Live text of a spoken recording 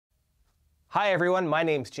Hi everyone, my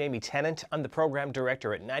name's Jamie Tennant. I'm the program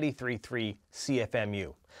director at 93.3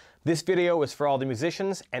 CFMU. This video is for all the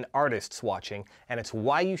musicians and artists watching, and it's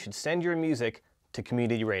why you should send your music to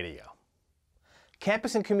community radio.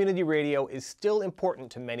 Campus and community radio is still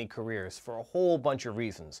important to many careers for a whole bunch of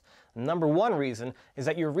reasons. Number one reason is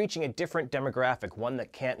that you're reaching a different demographic, one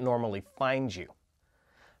that can't normally find you.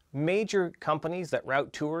 Major companies that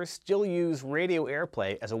route tours still use radio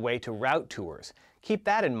airplay as a way to route tours. Keep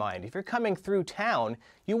that in mind. If you're coming through town,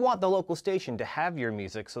 you want the local station to have your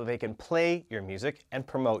music so they can play your music and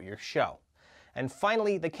promote your show. And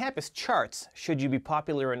finally, the campus charts, should you be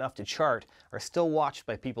popular enough to chart, are still watched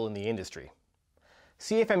by people in the industry.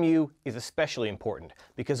 CFMU is especially important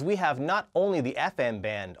because we have not only the FM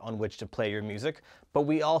band on which to play your music, but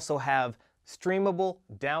we also have streamable,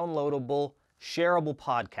 downloadable, shareable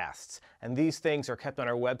podcasts, and these things are kept on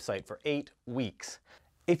our website for 8 weeks.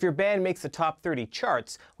 If your band makes the top 30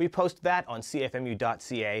 charts, we post that on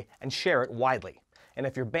cfmu.ca and share it widely. And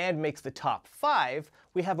if your band makes the top 5,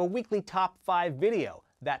 we have a weekly top 5 video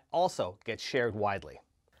that also gets shared widely.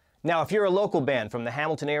 Now, if you're a local band from the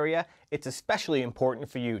Hamilton area, it's especially important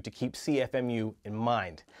for you to keep CFMU in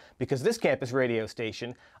mind, because this campus radio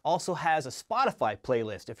station also has a Spotify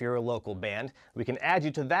playlist if you're a local band. We can add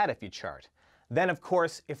you to that if you chart. Then, of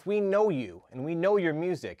course, if we know you and we know your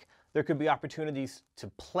music, there could be opportunities to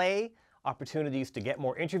play, opportunities to get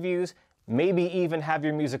more interviews, maybe even have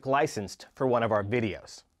your music licensed for one of our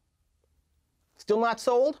videos. Still not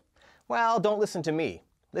sold? Well, don't listen to me.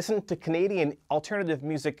 Listen to Canadian alternative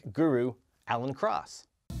music guru Alan Cross.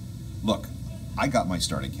 Look, I got my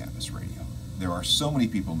start at campus radio. There are so many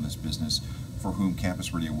people in this business for whom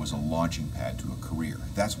campus radio was a launching pad to a career.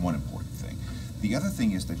 That's one important thing. The other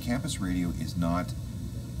thing is that campus radio is not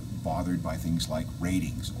bothered by things like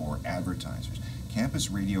ratings or advertisers. Campus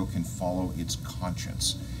radio can follow its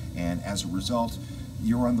conscience, and as a result,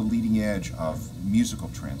 you're on the leading edge of musical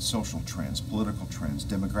trends, social trends, political trends,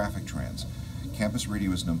 demographic trends. Campus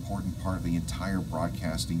radio is an important part of the entire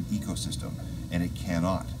broadcasting ecosystem, and it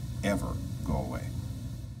cannot ever go away.